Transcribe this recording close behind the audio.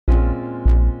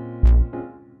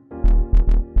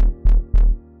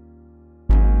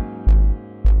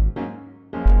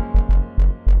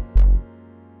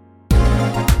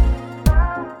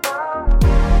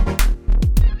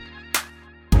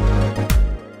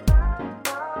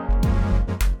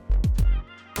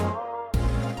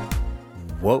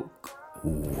Woke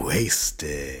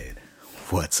Wasted.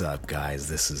 What's up, guys?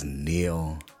 This is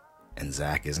Neil, and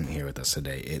Zach isn't here with us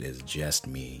today. It is just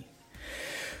me.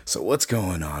 So what's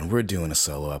going on? We're doing a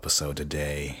solo episode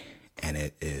today, and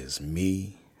it is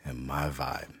me and my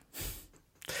vibe.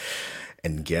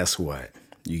 And guess what?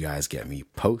 You guys get me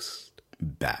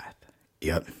post-bath.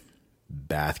 Yep,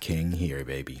 Bath King here,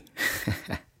 baby.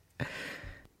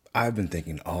 I've been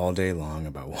thinking all day long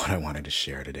about what I wanted to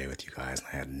share today with you guys, and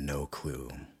I had no clue.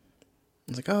 I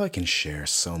was like, I can share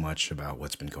so much about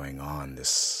what's been going on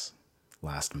this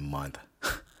last month,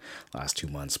 last 2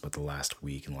 months, but the last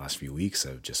week and the last few weeks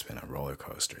have just been a roller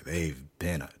coaster. They've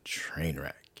been a train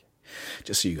wreck.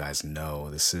 Just so you guys know,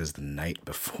 this is the night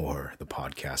before the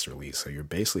podcast release, so you're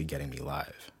basically getting me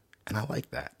live. And I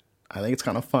like that. I think it's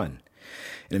kind of fun.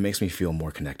 And it makes me feel more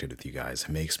connected with you guys.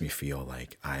 It makes me feel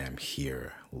like I am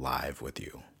here live with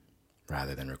you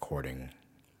rather than recording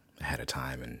ahead of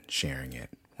time and sharing it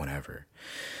whenever.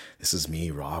 This is me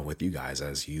raw with you guys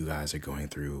as you guys are going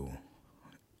through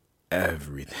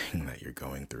everything that you're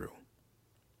going through.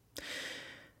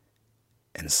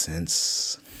 And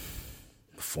since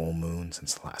the full moon,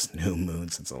 since the last new moon,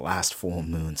 since the last full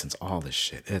moon, since all this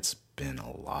shit, it's been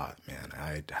a lot, man.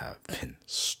 I have been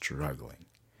struggling.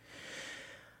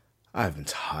 I've been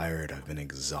tired. I've been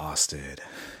exhausted.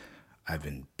 I've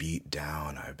been beat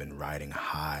down. I've been riding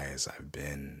highs. I've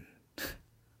been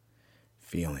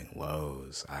feeling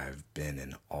lows. I've been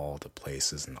in all the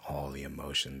places and all the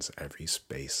emotions, every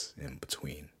space in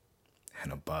between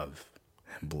and above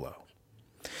and below.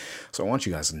 So I want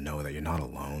you guys to know that you're not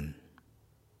alone.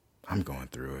 I'm going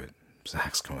through it.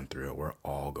 Zach's going through it. We're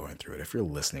all going through it. If you're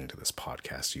listening to this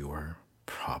podcast, you are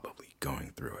probably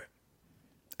going through it.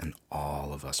 And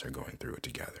all of us are going through it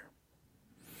together.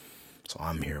 So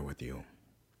I'm here with you.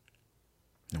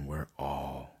 And we're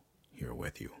all here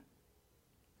with you.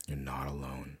 You're not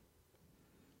alone.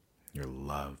 You're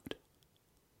loved.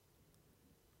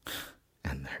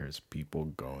 And there's people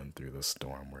going through the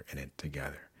storm. We're in it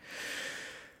together.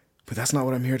 But that's not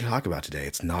what I'm here to talk about today.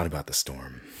 It's not about the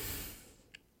storm.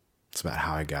 It's about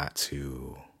how I got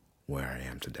to where I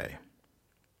am today.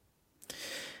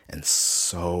 And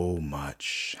so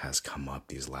much has come up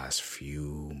these last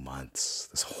few months,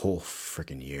 this whole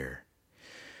freaking year.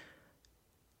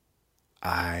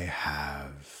 I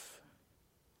have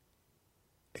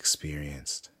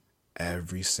experienced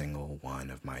every single one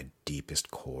of my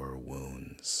deepest core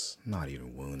wounds. Not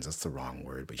even wounds, that's the wrong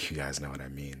word, but you guys know what I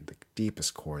mean. The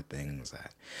deepest core things,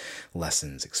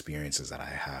 lessons, experiences that I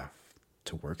have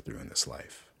to work through in this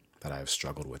life, that I've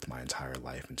struggled with my entire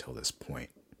life until this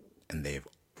point. And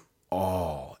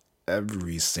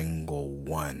every single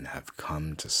one have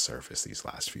come to surface these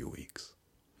last few weeks.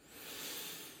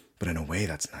 But in a way,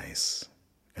 that's nice.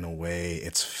 In a way,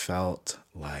 it's felt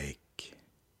like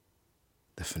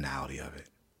the finality of it.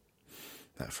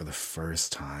 That for the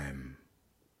first time,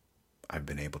 I've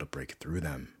been able to break through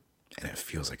them, and it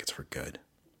feels like it's for good.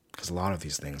 Because a lot of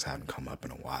these things haven't come up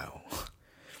in a while.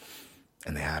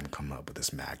 And they haven't come up with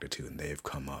this magnitude, and they've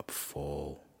come up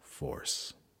full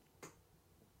force.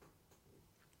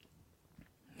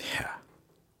 Yeah.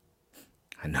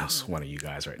 I know one of you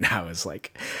guys right now is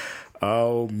like,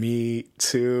 oh, me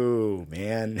too,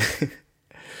 man.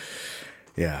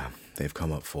 Yeah, they've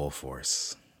come up full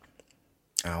force.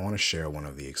 And I want to share one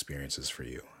of the experiences for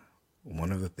you.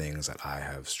 One of the things that I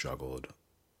have struggled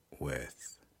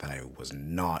with that I was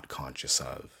not conscious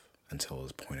of until it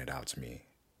was pointed out to me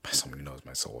by someone who knows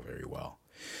my soul very well.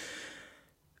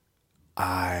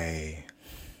 I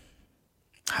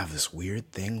have this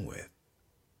weird thing with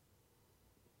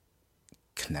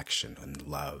connection and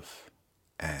love,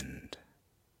 and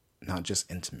not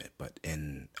just intimate, but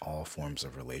in all forms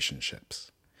of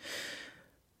relationships.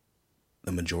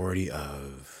 The majority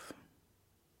of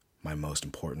my most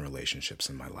important relationships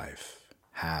in my life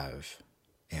have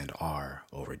and are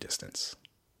over distance.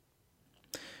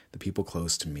 The people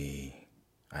close to me,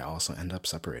 I also end up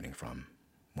separating from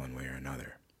one way or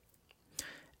another.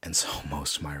 And so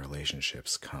most of my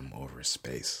relationships come over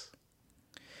space.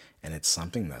 And it's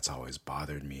something that's always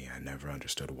bothered me. I never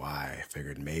understood why. I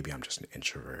figured maybe I'm just an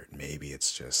introvert. Maybe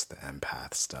it's just the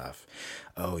empath stuff.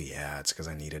 Oh yeah, it's because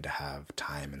I needed to have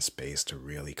time and space to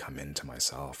really come into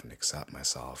myself and accept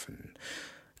myself and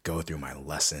go through my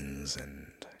lessons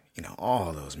and,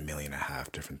 all those 1.5 million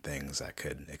different things that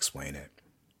could explain it.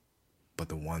 But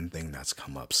the one thing that's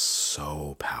come up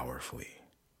so powerfully,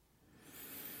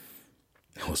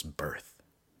 it was birth.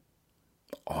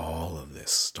 All of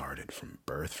this started from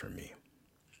birth for me.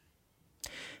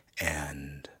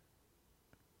 And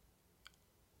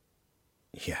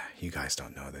yeah, you guys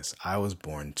don't know this. I was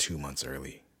born 2 months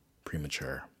early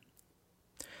premature.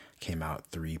 Came out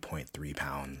 3.3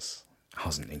 pounds. I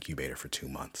was in an incubator for 2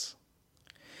 months.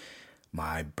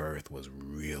 My birth was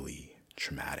really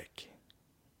traumatic.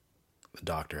 The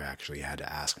doctor actually had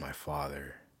to ask my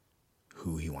father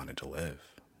who he wanted to live,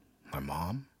 my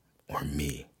mom or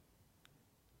me.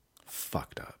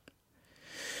 Fucked up.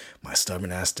 My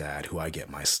stubborn ass dad, who I get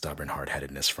my stubborn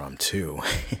hard-headedness from too,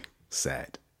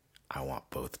 said, I want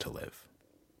both to live.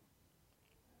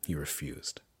 He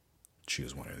refused.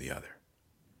 Choose one or the other.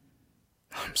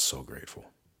 I'm so grateful.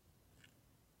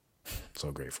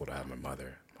 So grateful to have my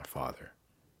mother, my father,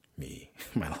 me,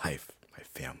 my life, my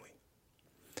family.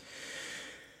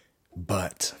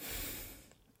 But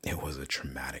it was a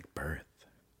traumatic birth.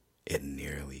 It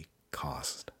nearly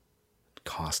cost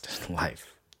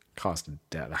life, cost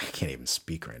death. I can't even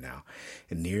speak right now.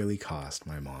 It nearly cost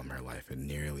my mom her life.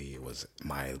 It was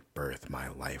my birth. My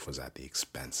life was at the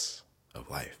expense of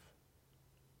life.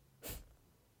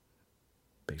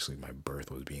 Basically, my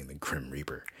birth was being the Grim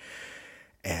Reaper.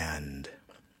 And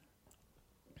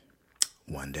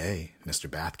one day,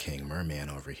 Mr. Bath King Merman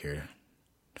over here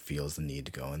feels the need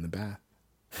to go in the bath,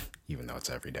 even though it's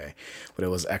every day. But it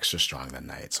was extra strong that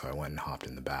night, so I went and hopped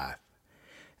in the bath.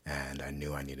 And I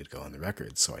knew I needed to go in the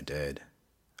records, so I did.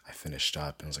 I finished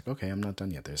up and was like, okay, I'm not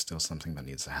done yet. There's still something that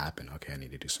needs to happen. Okay, I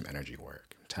need to do some energy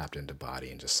work. Tapped into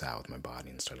body and just sat with my body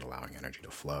and started allowing energy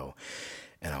to flow.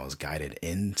 And I was guided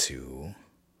into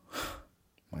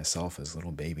myself as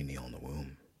little baby Neil in the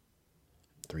womb.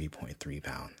 3.3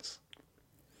 pounds.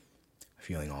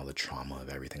 Feeling all the trauma of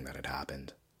everything that had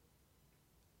happened.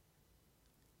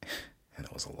 And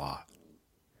it was a lot.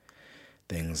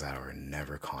 Things that I were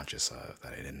never conscious of,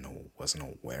 that I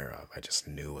wasn't aware of. I just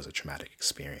knew it was a traumatic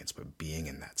experience, but being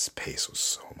in that space was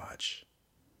so much.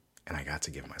 And I got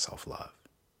to give myself love.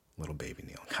 Little baby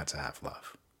Neil got to have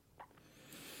love.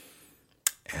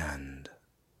 And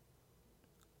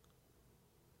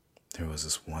there was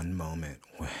this one moment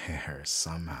where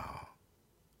somehow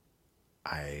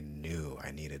I knew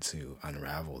I needed to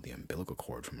unravel the umbilical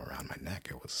cord from around my neck.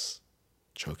 It was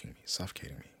choking me,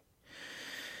 suffocating me.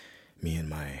 Me and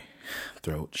my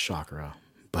throat chakra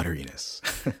butteriness.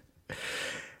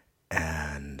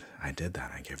 And I did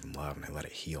that. I gave him love and I let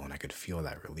it heal, and I could feel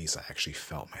that release. I actually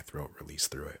felt my throat release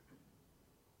through it.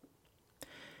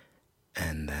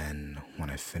 And then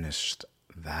when I finished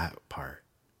that part,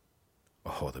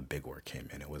 the big work came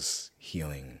in. It was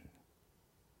healing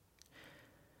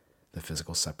the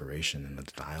physical separation and the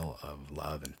denial of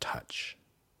love and touch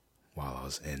while I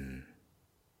was in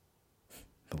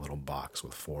the little box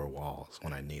with 4 walls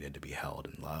when I needed to be held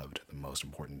and loved at the most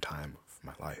important time of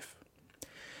my life.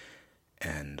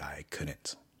 And I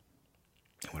couldn't.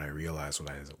 And what I realized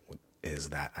is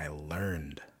that I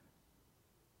learned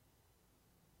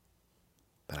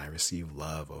that I receive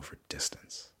love over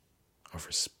distance,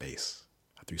 over space,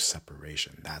 through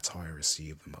separation. That's how I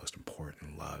receive the most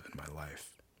important love in my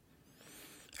life.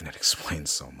 And it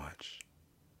explains so much.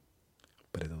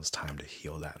 But it was time to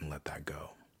heal that and let that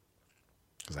go.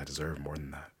 Because I deserve more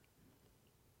than that.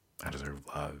 I deserve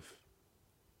love.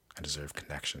 I deserve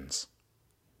connections.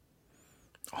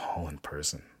 All in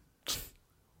person.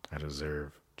 I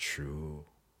deserve true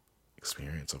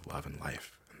experience of love and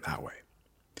life in that way.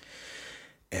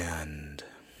 And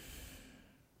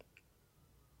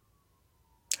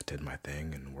I did my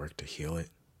thing and worked to heal it.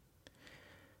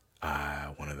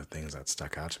 One of the things that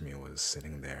stuck out to me was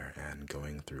sitting there and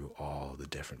going through all the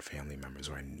different family members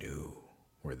who I knew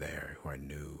were there, who I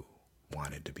knew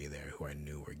wanted to be there, who I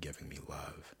knew were giving me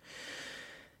love,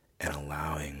 and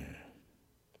allowing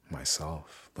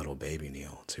myself, little baby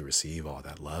Neil, to receive all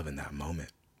that love in that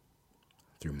moment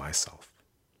through myself,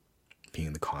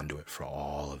 being the conduit for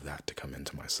all of that to come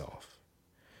into myself.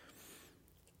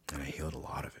 And I healed a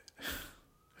lot of it.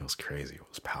 It was crazy. It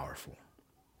was powerful.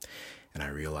 And I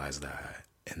realized that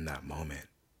in that moment,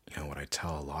 what I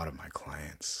tell a lot of my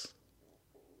clients,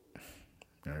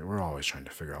 we're always trying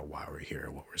to figure out why we're here,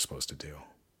 what we're supposed to do.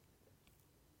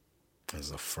 This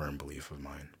is a firm belief of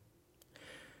mine.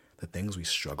 The things we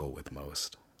struggle with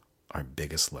most, our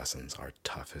biggest lessons, our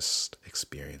toughest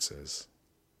experiences,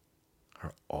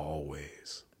 are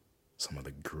always some of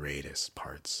the greatest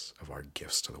parts of our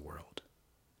gifts to the world.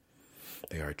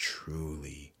 They are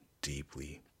truly,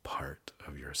 deeply part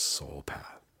of your soul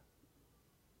path,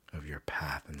 of your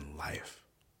path in life,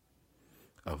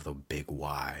 of the big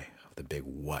why, of the big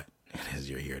what it is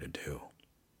you're here to do.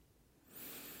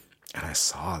 And I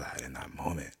saw that in that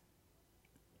moment,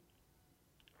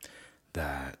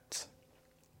 that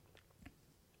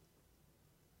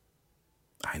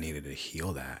I needed to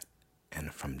heal that.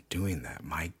 And from doing that,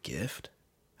 my gift,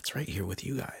 it's right here with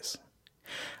you guys.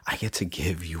 I get to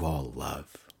give you all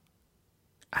love.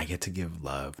 I get to give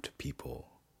love to people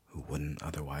who wouldn't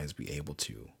otherwise be able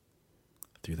to,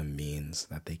 through the means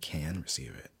that they can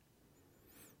receive it.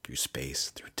 Through space,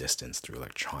 through distance, through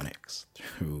electronics,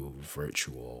 through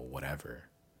virtual whatever.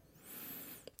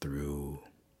 Through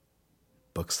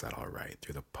books that I'll write,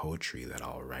 through the poetry that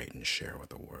I'll write and share with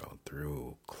the world,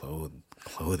 through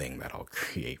clothing that I'll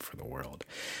create for the world.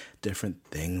 Different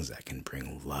things that can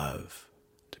bring love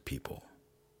to people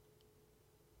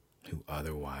who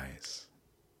otherwise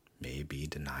may be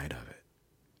denied of it.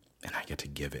 And I get to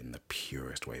give it in the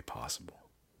purest way possible.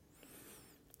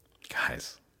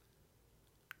 Guys,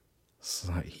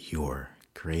 your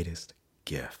greatest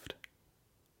gift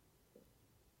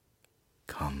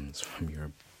comes from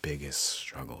your biggest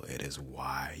struggle. It is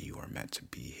why you are meant to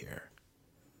be here.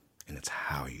 And it's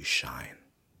how you shine.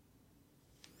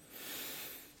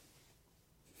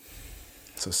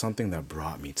 So something that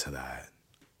brought me to that,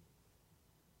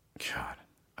 God,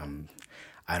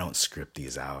 I don't script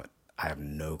these out. I have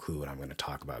no clue what I'm going to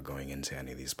talk about going into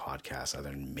any of these podcasts other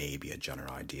than maybe a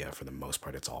general idea. For the most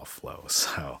part, it's all flow.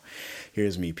 So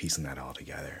here's me piecing that all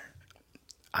together.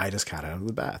 I just got out of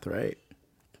the bath, right?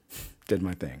 Did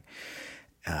my thing.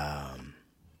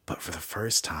 But for the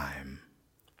first time,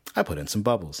 I put in some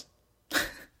bubbles.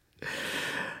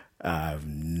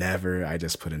 I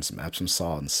just put in some Epsom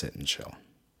salt and sit and chill.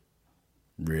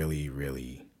 Really,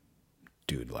 really,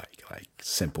 dude, like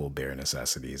simple bare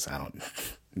necessities. I don't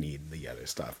need the other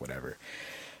stuff, whatever.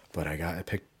 But I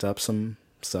picked up some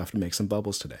stuff to make some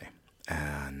bubbles today.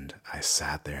 And I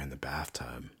sat there in the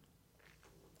bathtub.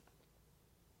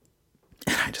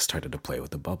 And I just started to play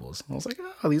with the bubbles. I was like,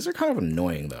 oh, these are kind of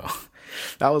annoying, though.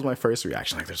 That was my first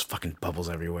reaction. Like, there's fucking bubbles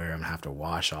everywhere. I'm going to have to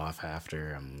wash off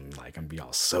after. I'm going to be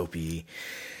all soapy.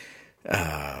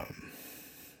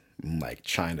 I'm like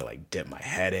trying to like dip my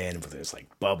head in, but there's like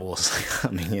bubbles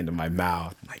coming into my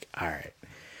mouth. I'm like, all right.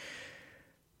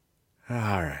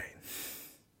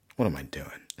 What am I doing?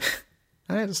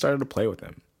 And I just started to play with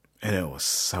them. And it was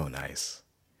so nice.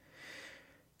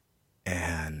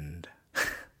 And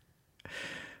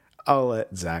I'll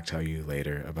let Zach tell you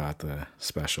later about the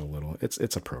special little,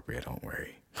 it's appropriate, don't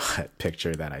worry, but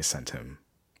picture that I sent him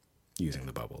using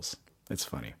the bubbles. It's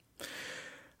funny.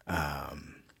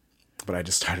 But I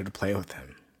just started to play with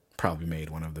him. Probably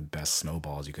made one of the best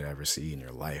snowballs you could ever see in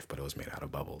your life, but it was made out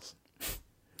of bubbles.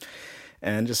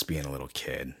 And just being a little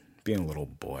kid, being a little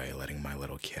boy, letting my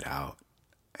little kid out.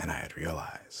 And I had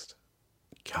realized,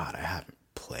 God, I haven't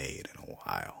played in a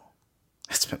while.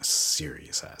 It's been a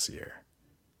serious ass year.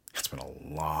 It's been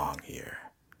a long year.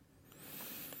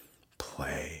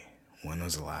 Play. When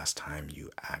was the last time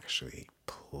you actually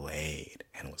played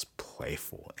and was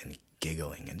playful and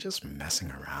giggling and just messing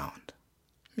around?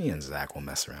 Me and Zach will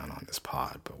mess around on this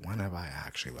pod, but when have I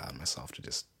actually allowed myself to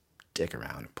just dick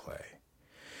around and play?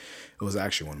 It was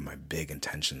actually one of my big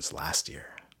intentions last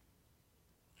year.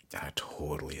 And I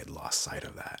totally had lost sight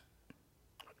of that.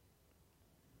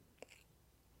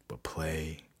 But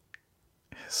play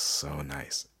is so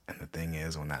nice. And the thing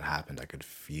is, when that happened, I could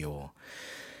feel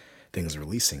things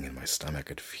releasing in my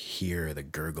stomach. I could hear the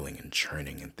gurgling and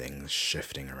churning and things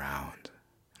shifting around.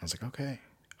 I was like, okay,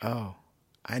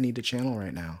 I need to channel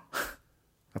right now.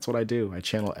 That's what I do. I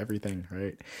channel everything,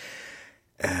 right?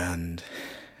 And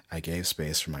I gave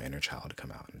space for my inner child to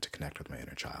come out and to connect with my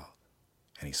inner child.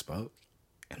 And he spoke,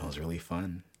 and it was really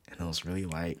fun, and it was really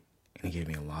light, and he gave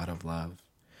me a lot of love.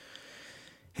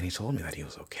 And he told me that he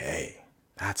was okay.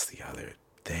 That's the other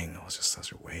thing. It was just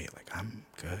such a weight. Like, I'm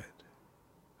good.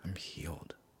 I'm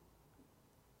healed.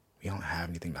 We don't have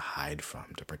anything to hide from,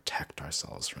 to protect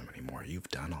ourselves from anymore. You've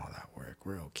done all that work.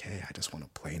 We're okay. I just want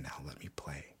to play now. Let me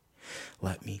play.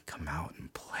 Let me come out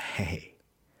and play.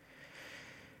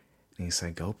 And he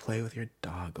said, go play with your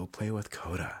dog. Go play with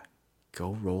Coda.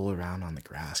 Go roll around on the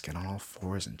grass. Get on all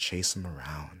fours and chase him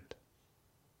around.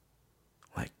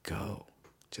 Let go.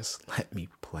 Just let me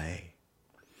play.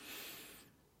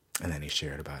 And then he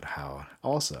shared about how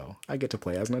also I get to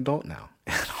play as an adult now.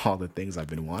 And all the things I've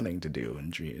been wanting to do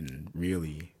and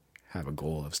really have a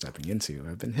goal of stepping into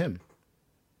have been him.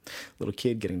 Little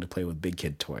kid getting to play with big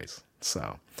kid toys.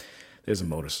 So there's a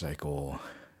motorcycle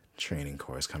training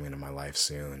course coming into my life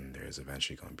soon. There's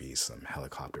eventually going to be some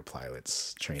helicopter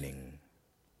pilots training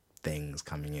things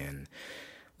coming in.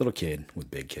 Little kid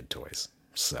with big kid toys.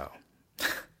 So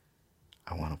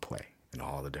I want to play in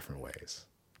all the different ways.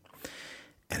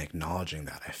 And acknowledging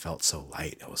that, I felt so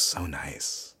light. It was so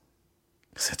nice.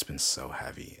 Because it's been so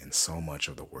heavy. And so much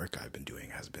of the work I've been doing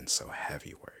has been so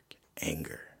heavy work.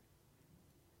 Anger.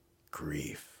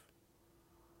 Grief.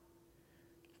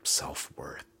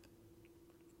 Self-worth.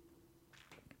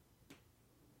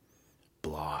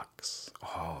 blocks,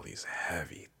 all these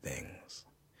heavy things,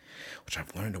 which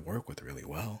I've learned to work with really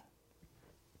well.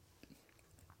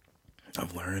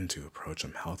 I've learned to approach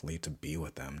them healthily, to be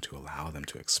with them, to allow them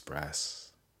to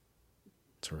express,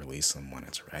 to release them when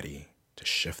it's ready, to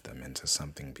shift them into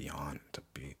something beyond, to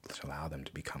allow them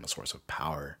to become a source of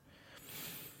power.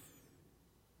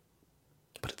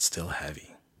 But it's still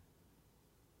heavy.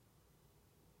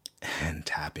 And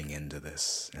tapping into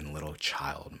this in little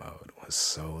child mode was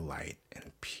so light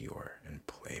and pure and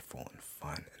playful and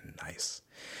fun and nice.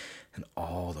 And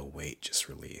all the weight just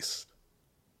released.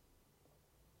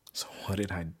 So what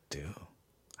did I do?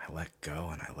 I let go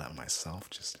and I let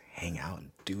myself just hang out and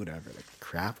do whatever the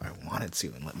crap I wanted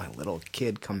to and let my little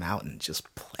kid come out and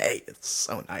just play. It's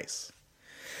so nice.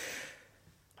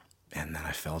 And then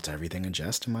I felt everything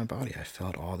adjust in my body. I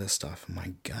felt all this stuff in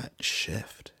my gut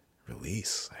shift,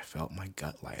 release. I felt my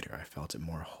gut lighter. I felt it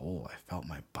more whole. I felt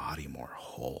my body more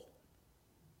whole.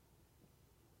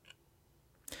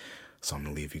 So I'm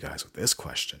going to leave you guys with this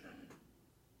question.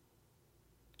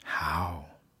 How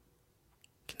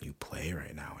can you play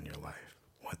right now in your life?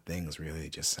 What things really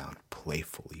just sound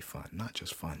playfully fun? Not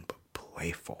just fun, but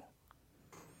playful.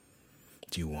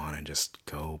 Do you want to just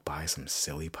go buy some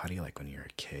silly putty like when you're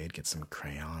a kid, get some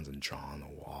crayons and draw on the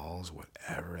walls,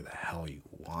 whatever the hell you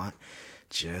want?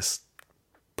 Just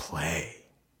play.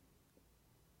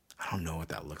 I don't know what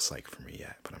that looks like for me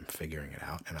yet, but I'm figuring it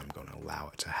out and I'm going to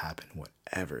allow it to happen,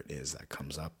 whatever it is that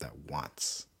comes up that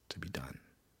wants to be done.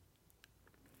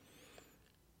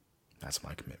 That's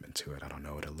my commitment to it. I don't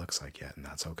know what it looks like yet, and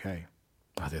that's okay,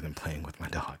 other than playing with my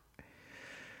dog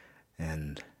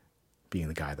and being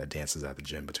the guy that dances at the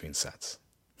gym between sets.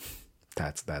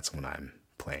 That's when I'm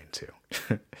playing too.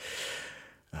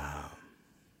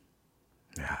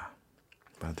 Yeah.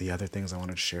 But the other things I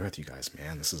wanted to share with you guys,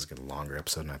 man, this is a longer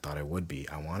episode than I thought it would be.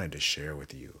 I wanted to share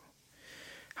with you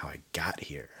how I got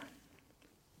here,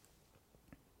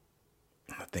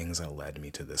 the things that led me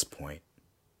to this point.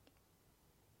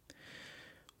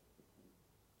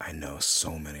 I know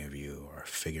so many of you are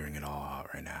figuring it all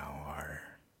out right now, are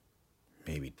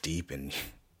maybe deep in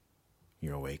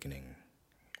your awakening,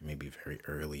 maybe very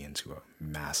early into a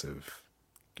massive,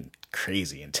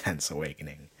 crazy, intense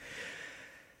awakening.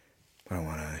 But I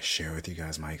want to share with you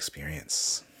guys my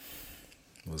experience.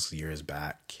 It was years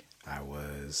back.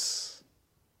 I'll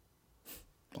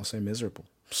say miserable.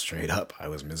 Straight up, I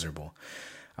was miserable.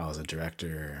 I was a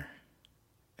director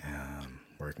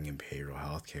working in behavioral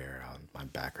health care. My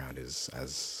background is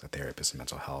as a therapist in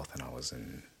mental health, and I was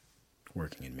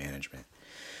working in management.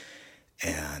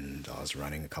 And I was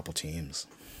running a couple teams,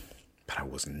 but I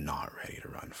was not ready to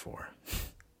run for.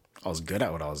 I was good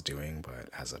at what I was doing, but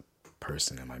as a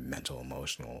person in my mental,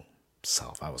 emotional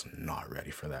self, I was not ready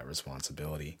for that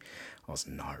responsibility. I was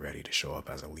not ready to show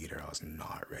up as a leader. I was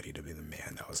not ready to be the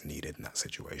man that was needed in that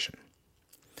situation.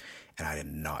 And I did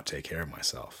not take care of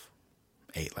myself.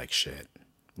 Ate like shit.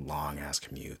 Long ass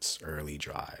commutes, early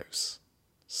drives,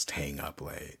 staying up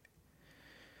late,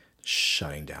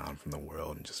 shutting down from the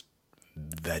world and just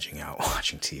vegging out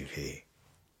watching TV.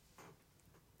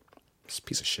 It's a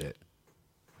piece of shit.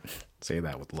 Say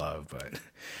that with love, but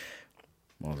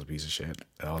I was a piece of shit.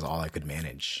 That was all I could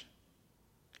manage.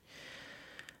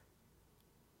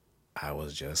 I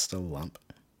was just a lump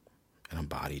in a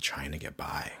body trying to get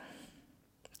by,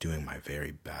 doing my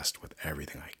very best with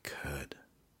everything I could.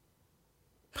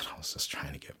 But I was just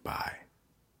trying to get by.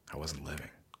 I wasn't living.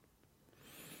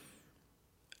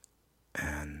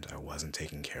 And I wasn't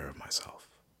taking care of myself.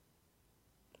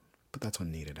 But that's what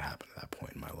needed to happen at that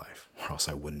point in my life, or else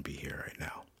I wouldn't be here right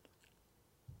now.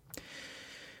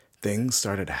 Things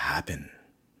started to happen.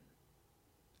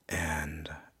 And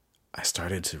I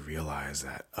started to realize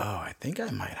that, I think I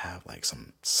might have like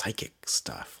some psychic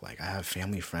stuff. Like I have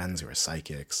family friends who are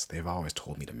psychics. They've always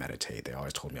told me to meditate. They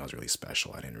always told me I was really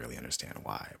special. I didn't really understand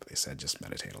why, but they said just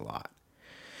meditate a lot.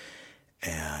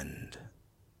 And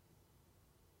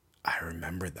I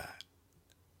remembered that.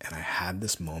 And I had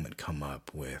this moment come up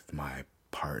with my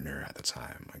partner at the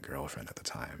time, my girlfriend at the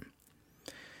time.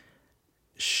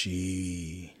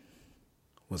 She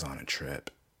was on a trip.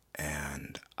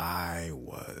 And I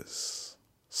was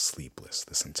sleepless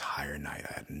this entire night.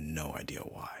 I had no idea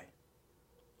why.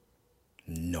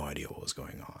 No idea what was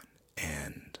going on.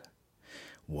 And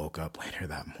woke up later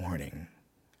that morning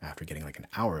after getting like an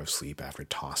hour of sleep after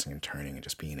tossing and turning and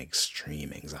just being in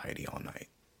extreme anxiety all night.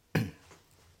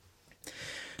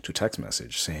 To a text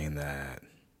message saying that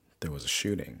there was a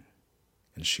shooting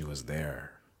and she was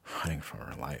there running for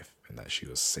her life and that she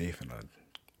was safe in a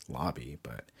lobby,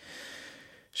 but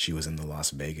she was in the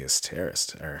Las Vegas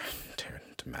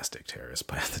domestic terrorist,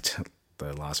 but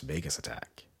the Las Vegas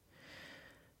attack,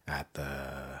 at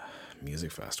the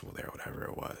music festival there, whatever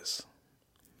it was.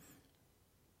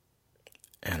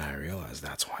 And I realized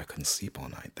that's why I couldn't sleep all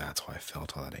night. That's why I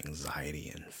felt all that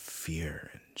anxiety and fear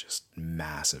and just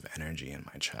massive energy in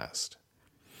my chest.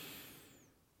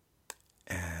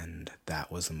 And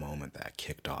that was the moment that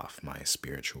kicked off my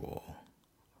spiritual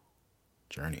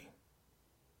journey.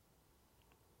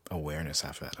 Awareness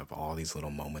after that of all these little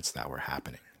moments that were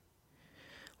happening.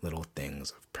 Little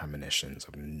things of premonitions,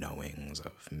 of knowings,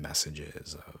 of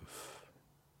messages, of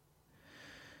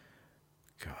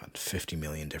 50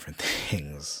 million different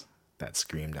things that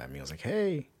screamed at me. I was like,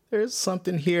 hey, there's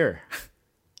something here.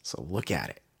 So look at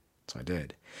it. So I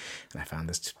did. And I found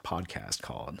this podcast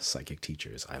called Psychic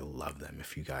Teachers. I love them.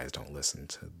 If you guys don't listen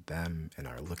to them and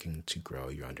are looking to grow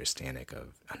your understanding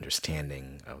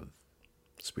of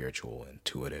spiritual,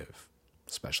 intuitive,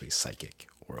 especially psychic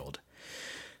world,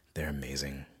 they're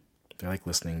amazing. They're like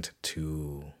listening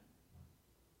to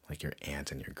like your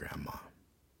aunt and your grandma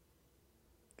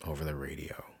over the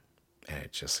radio, and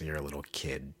it's just you're a little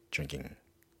kid drinking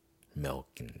milk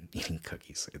and eating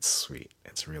cookies. It's sweet.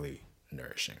 It's really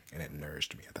nourishing, and it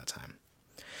nourished me at that time.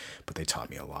 But they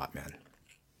taught me a lot, man.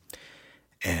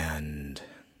 And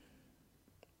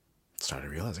started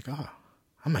realizing,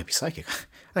 I might be psychic.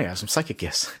 I think I have some psychic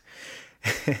gifts.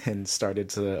 And started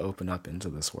to open up into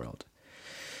this world.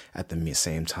 At the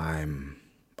same time,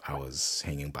 I was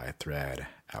hanging by a thread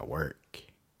at work,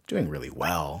 doing really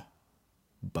well.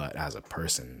 But as a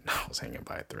person, I was hanging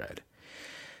by a thread.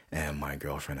 And my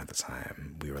girlfriend at the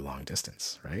time, we were long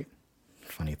distance, right?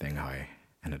 Funny thing how I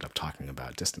ended up talking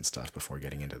about distance stuff before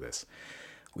getting into this.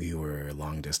 We were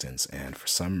long distance, and for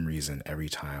some reason, every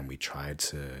time we tried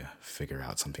to figure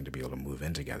out something to be able to move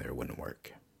in together, it wouldn't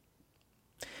work.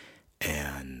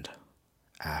 And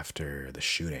after the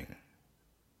shooting,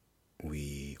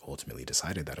 we ultimately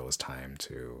decided that it was time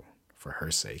to, for her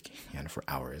sake and for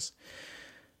ours,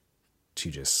 to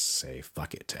just say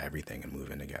fuck it to everything and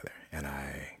move in together. And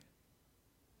I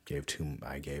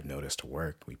gave notice to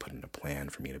work. We put in a plan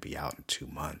for me to be out in 2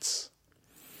 months.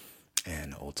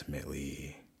 And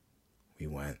ultimately, we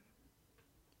went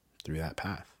through that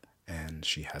path. And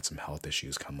she had some health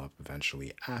issues come up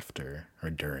eventually after, or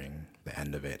during the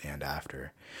end of it and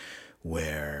after,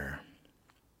 where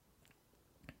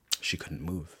she couldn't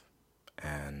move.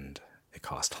 And it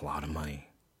cost a lot of money.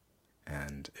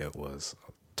 And it was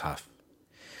tough.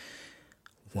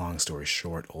 Long story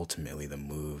short, ultimately the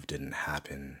move didn't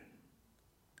happen.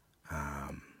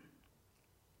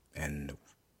 And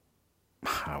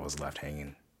I was left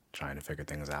hanging, trying to figure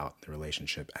things out. The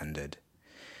relationship ended.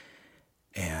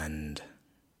 And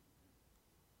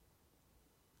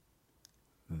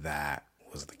that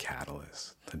was the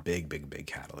catalyst, the big, big, big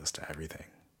catalyst to everything.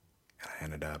 And I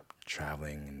ended up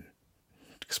traveling and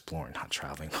exploring, not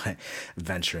traveling, but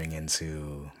venturing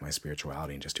into my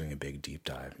spirituality and just doing a big deep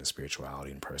dive into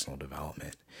spirituality and personal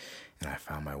development. And I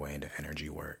found my way into energy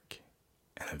work,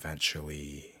 and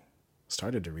eventually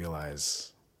started to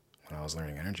realize when I was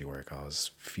learning energy work, I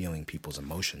was feeling people's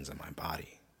emotions in my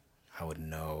body. I would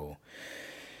know,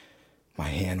 my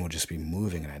hand would just be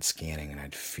moving and I'd scanning and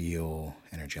I'd feel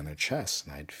energy on their chest,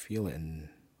 and I'd feel it and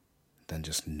then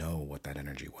just know what that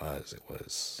energy was. It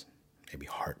was maybe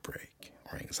heartbreak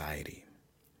or anxiety.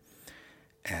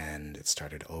 And it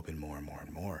started to open more and more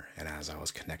and more. And as I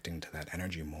was connecting to that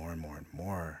energy more and more and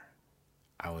more,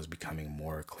 I was becoming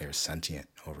more clairsentient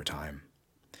over time.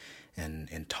 And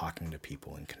in talking to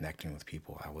people and connecting with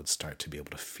people, I would start to be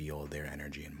able to feel their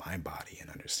energy in my body and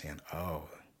understand, oh,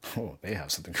 they have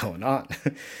something going on.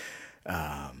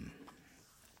 And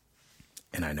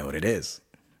I know what it is.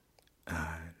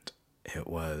 And it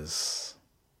was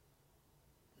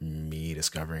me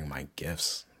discovering my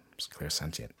gifts. I was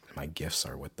clairsentient. My gifts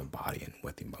are with the body and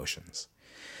with emotions.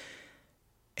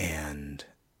 And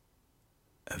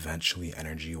eventually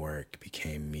energy work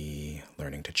became me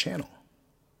learning to channel,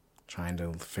 trying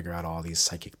to figure out all these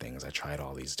psychic things. I tried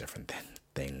all these different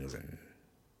things and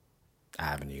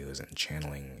avenues, and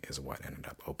channeling is what ended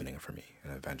up opening for me.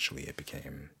 And eventually it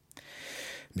became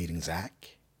meeting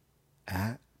Zach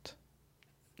at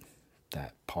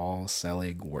that Paul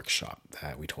Selig workshop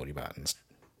that we told you about in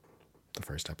the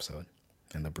first episode.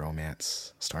 And the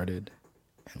bromance started,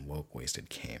 and Woke Wasted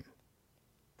came.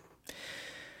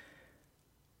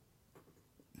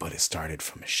 But it started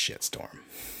from a shitstorm.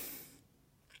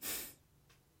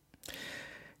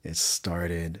 It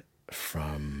started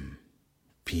from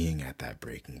being at that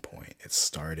breaking point. It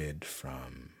started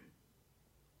from,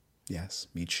 yes,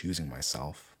 me choosing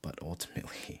myself, but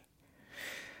ultimately,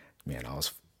 I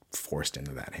was forced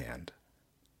into that hand.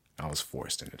 I was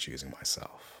forced into choosing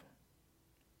myself.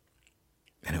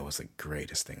 And it was the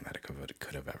greatest thing that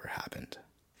could have ever happened.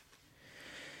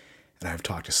 And I've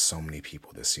talked to so many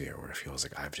people this year where it feels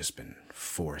like I've just been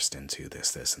forced into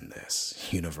this, and this.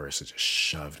 Universe has just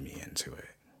shoved me into it.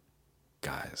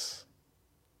 Guys,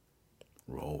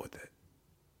 roll with it.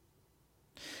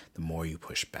 The more you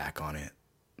push back on it,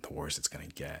 the worse it's going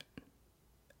to get.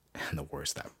 And the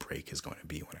worse that break is going to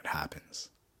be when it happens.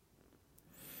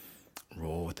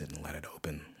 Roll with it and let it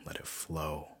open, let it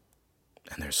flow.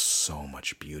 And there's so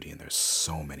much beauty and there's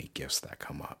so many gifts that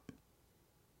come up.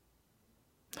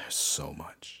 There's so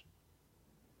much.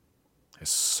 There's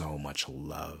so much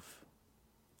love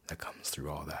that comes through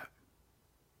all that.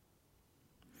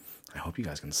 I hope you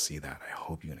guys can see that. I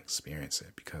hope you can experience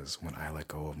it, because when I let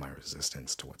go of my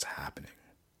resistance to what's happening,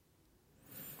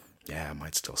 yeah, it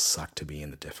might still suck to be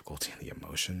in the difficulty and the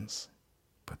emotions,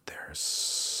 but there's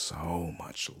so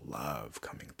much love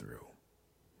coming through.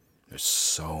 There's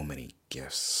so many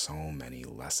gifts, so many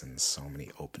lessons, so many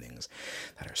openings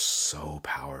that are so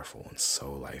powerful and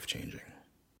so life-changing.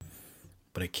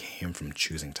 But it came from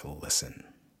choosing to listen,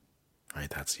 right?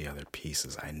 That's the other piece,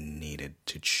 is I needed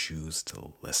to choose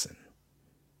to listen.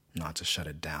 Not to shut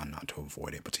it down, not to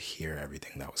avoid it, but to hear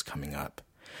everything that was coming up.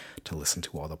 To listen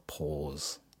to all the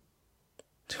pulls,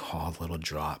 to all the little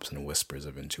drops and whispers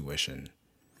of intuition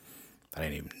that I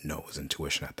didn't even know was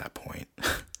intuition at that point.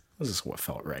 This is what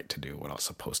felt right to do, what I was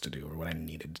supposed to do, or what I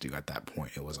needed to do at that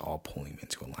point. It was all pulling me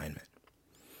into alignment.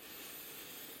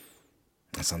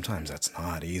 And sometimes that's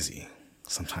not easy.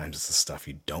 Sometimes it's the stuff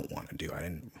you don't want to do.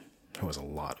 There was a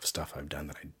lot of stuff I've done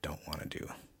that I don't want to do.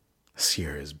 This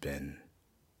year has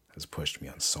pushed me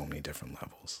on so many different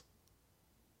levels.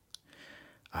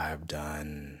 I've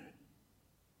done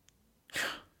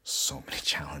so many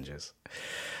challenges.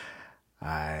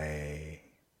 I've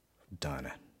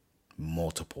done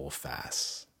multiple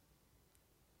fasts.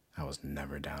 I was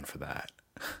never down for that.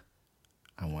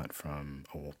 I went from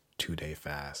a 2-day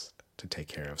fast to take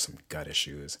care of some gut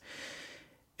issues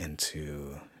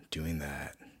into doing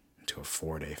that, into a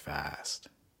 4-day fast,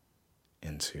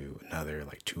 into another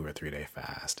 2 or 3-day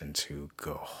fast, into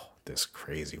this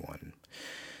crazy one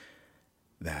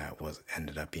that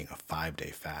ended up being a 5-day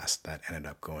fast that ended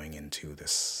up going into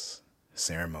this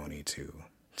ceremony to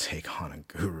take on a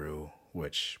guru,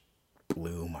 which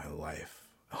blew my life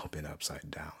open upside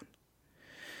down.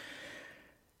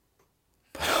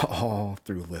 But all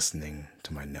through listening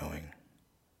to my knowing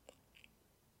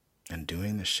and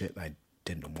doing the shit I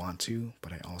didn't want to,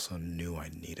 but I also knew I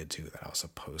needed to, that I was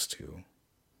supposed to,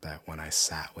 that when I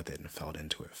sat with it and felt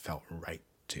into it, felt right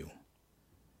to.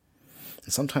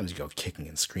 And sometimes you go kicking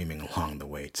and screaming along the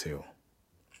way too.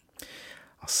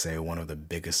 I'll say one of the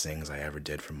biggest things I ever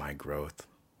did for my growth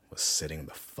was sitting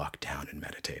the fuck down and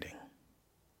meditating.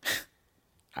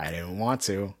 I didn't want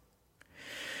to.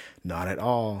 Not at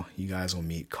all. You guys will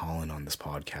meet Colin on this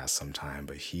podcast sometime,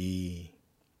 but he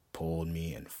pulled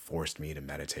me and forced me to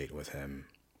meditate with him.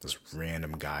 This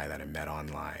random guy that I met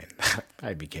online that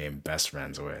I became best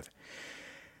friends with.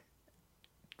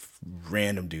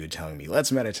 Random dude telling me,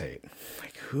 let's meditate.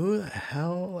 Like, who the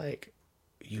hell,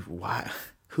 why?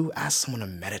 Who asked someone to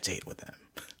meditate with them?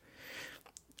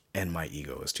 And my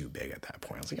ego was too big at that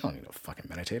point. I was like, I don't need to fucking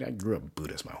meditate. I grew up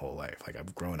Buddhist my whole life.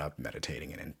 I've grown up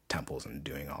meditating and in temples and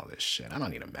doing all this shit. I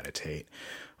don't need to meditate.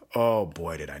 Oh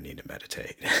boy, did I need to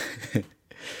meditate.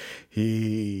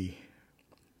 He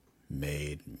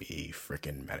made me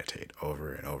freaking meditate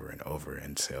over and over and over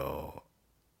until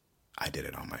I did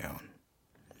it on my own.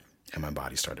 And my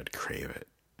body started to crave it.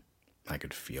 I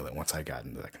could feel it once I got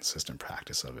into that consistent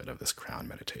practice of it, of this crown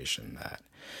meditation that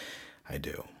I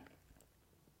do.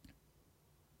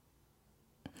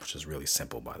 Which is really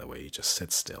simple, by the way. You just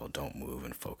sit still, don't move,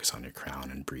 and focus on your crown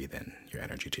and breathe in your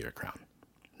energy to your crown.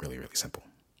 Really, really simple.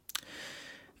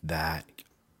 That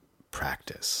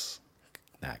practice,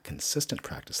 that consistent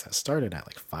practice that started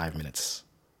at 5 minutes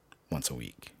once a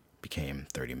week became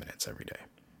 30 minutes every day.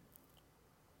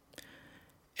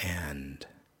 And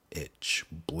it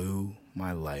blew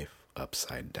my life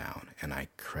upside down. And I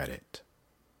credit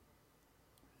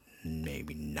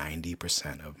maybe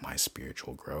 90% of my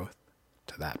spiritual growth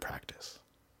to that practice.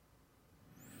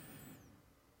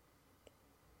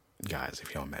 Guys, if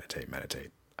you don't meditate.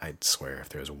 I swear, if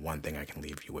there's one thing I can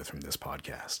leave you with from this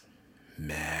podcast,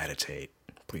 meditate.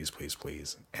 Please, please,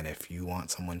 please. And if you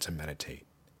want someone to meditate,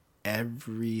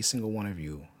 every single one of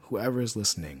you, whoever is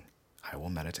listening, I will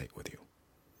meditate with you.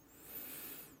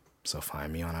 So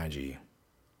find me on IG,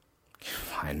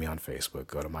 find me on Facebook,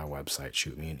 go to my website,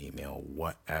 shoot me an email,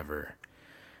 whatever.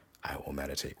 I will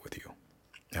meditate with you.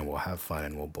 And we'll have fun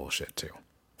and we'll bullshit too.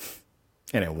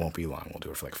 And it won't be long. We'll do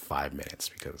it for 5 minutes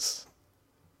because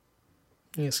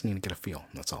You just need to get a feel,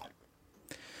 that's all.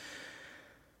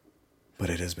 But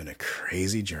it has been a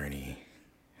crazy journey,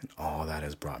 and all that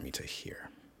has brought me to here.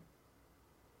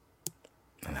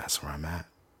 And that's where I'm at.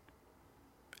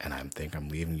 And I think I'm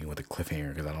leaving you with a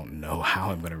cliffhanger because I don't know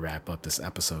how I'm going to wrap up this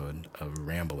episode of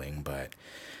rambling, but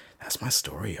that's my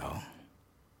story, y'all.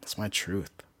 That's my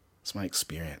truth. That's my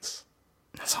experience.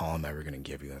 That's all I'm ever going to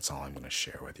give you. That's all I'm going to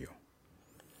share with you.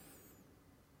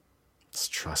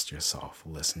 Just trust yourself.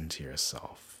 Listen to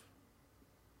yourself.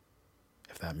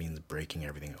 If that means breaking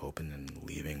everything open and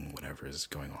leaving whatever is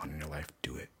going on in your life,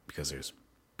 do it, because there's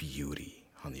beauty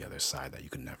on the other side that you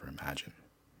could never imagine.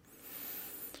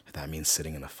 If that means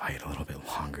sitting in the fight a little bit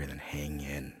longer, then hang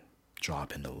in,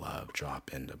 drop into love,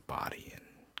 drop into body, and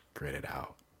grit it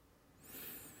out.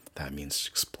 If that means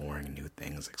exploring new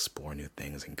things, explore new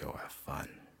things and go have fun.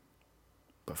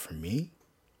 But for me,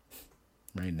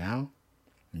 right now,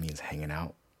 it means hanging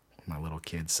out with my little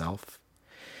kid self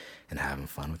and having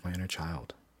fun with my inner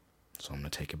child. So I'm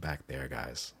going to take it back there,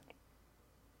 guys.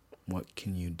 What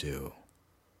can you do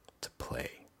to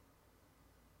play?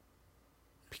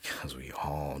 Because we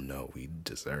all know we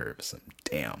deserve some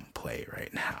damn play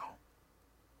right now.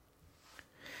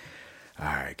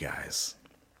 Alright, guys.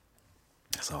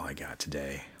 That's all I got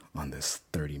today on this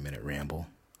 30-minute ramble.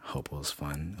 Hope it was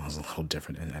fun. It was a little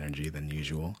different in energy than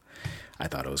usual. I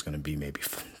thought it was going to be maybe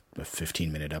a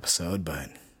 15-minute episode, but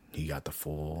you got the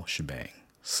full shebang.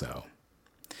 So,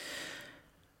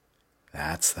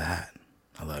 that's that.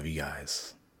 I love you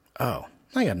guys. Oh,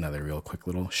 I got another real quick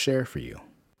little share for you.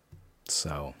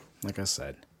 So, like I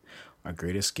said, our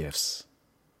greatest gifts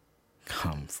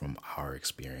come from our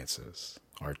experiences,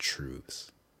 our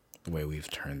truths, the way we've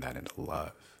turned that into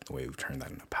love, the way we've turned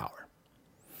that into power.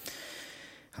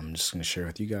 I'm just going to share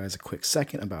with you guys a quick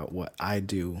second about what I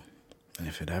do. And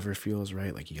if it ever feels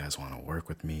right, like you guys want to work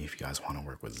with me, if you guys want to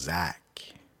work with Zach,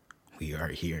 we are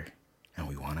here and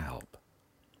we want to help.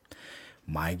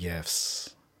 My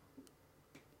gifts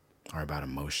are about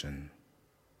emotion.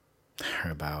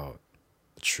 They're about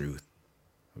the truth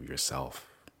of yourself,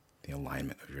 the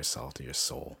alignment of yourself to your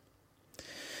soul,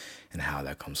 and how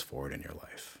that comes forward in your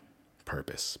life.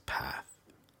 Purpose, path,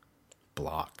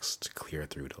 blocks to clear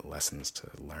through, to lessons to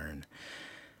learn.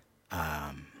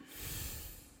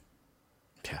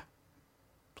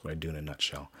 That's what I do in a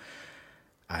nutshell.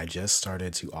 I just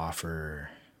started to offer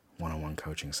one-on-one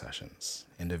coaching sessions,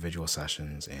 individual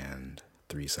sessions, and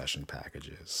 3-session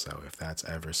packages. So if that's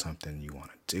ever something you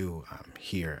want to do, I'm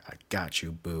here. I got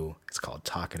you, boo. It's called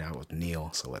Talk It Out with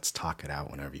Neil. So let's talk it out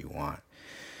whenever you want.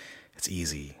 It's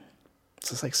easy. It's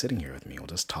just like sitting here with me. We'll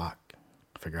just talk,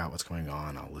 figure out what's going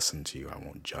on. I'll listen to you. I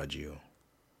won't judge you.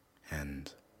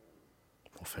 And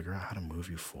we'll figure out how to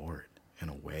move you forward in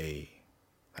a way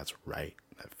that's right,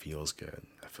 that feels good,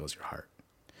 that fills your heart.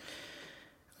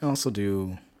 I also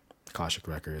do Akashic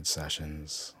Records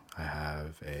sessions. I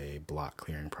have a block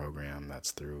clearing program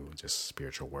that's through just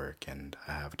spiritual work, and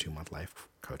I have a 2-month life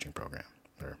coaching program,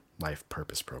 or life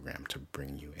purpose program, to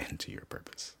bring you into your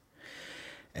purpose.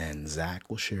 And Zach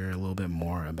will share a little bit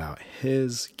more about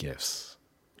his gifts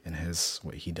and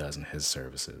what he does in his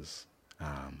services.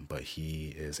 But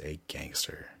he is a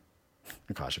gangster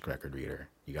Akashic record reader.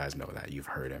 You guys know that. You've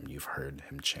heard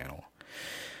him channel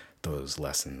those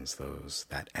lessons,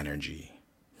 that energy.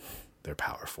 They're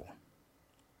powerful.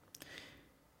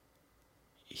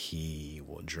 He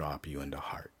will drop you into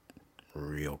heart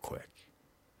real quick.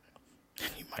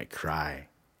 And you might cry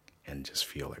and just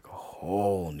feel like a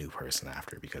whole new person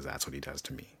after, because that's what he does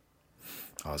to me.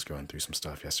 I was going through some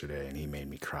stuff yesterday and he made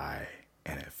me cry,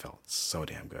 and it felt so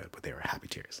damn good, but they were happy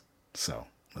tears. So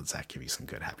let Zach give you some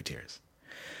good happy tears.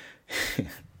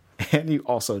 And you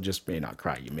also just may not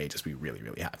cry. You may just be really,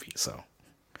 really happy. So,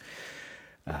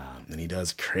 and he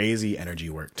does crazy energy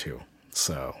work too.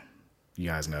 So you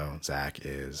guys know Zach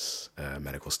is a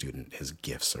medical student. His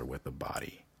gifts are with the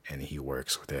body, and he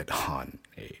works with it on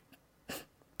a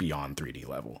beyond 3D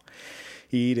level.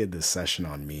 He did this session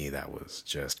on me that was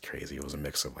just crazy. It was a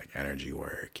mix of like energy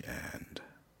work and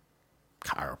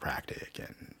chiropractic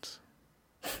and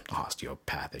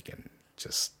osteopathic and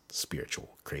just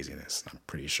spiritual craziness. I'm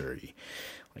pretty sure he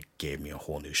like gave me a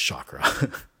whole new chakra.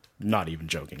 Not even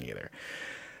joking either.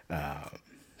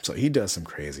 So he does some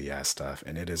crazy ass stuff,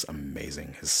 and it is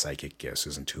amazing. His psychic gifts,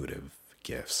 his intuitive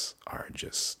gifts are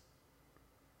just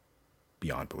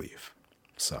beyond belief.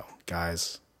 So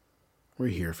guys, we're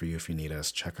here for you if you need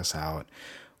us. Check us out.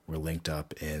 We're linked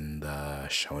up in the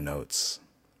show notes.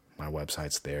 My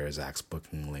website's there. Zach's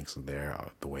booking links are there.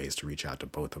 The ways to reach out to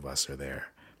both of us are there.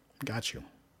 Got you.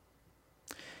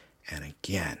 And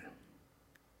again,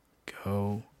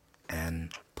 go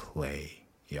and play,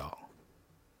 y'all.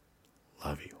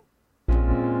 Love you.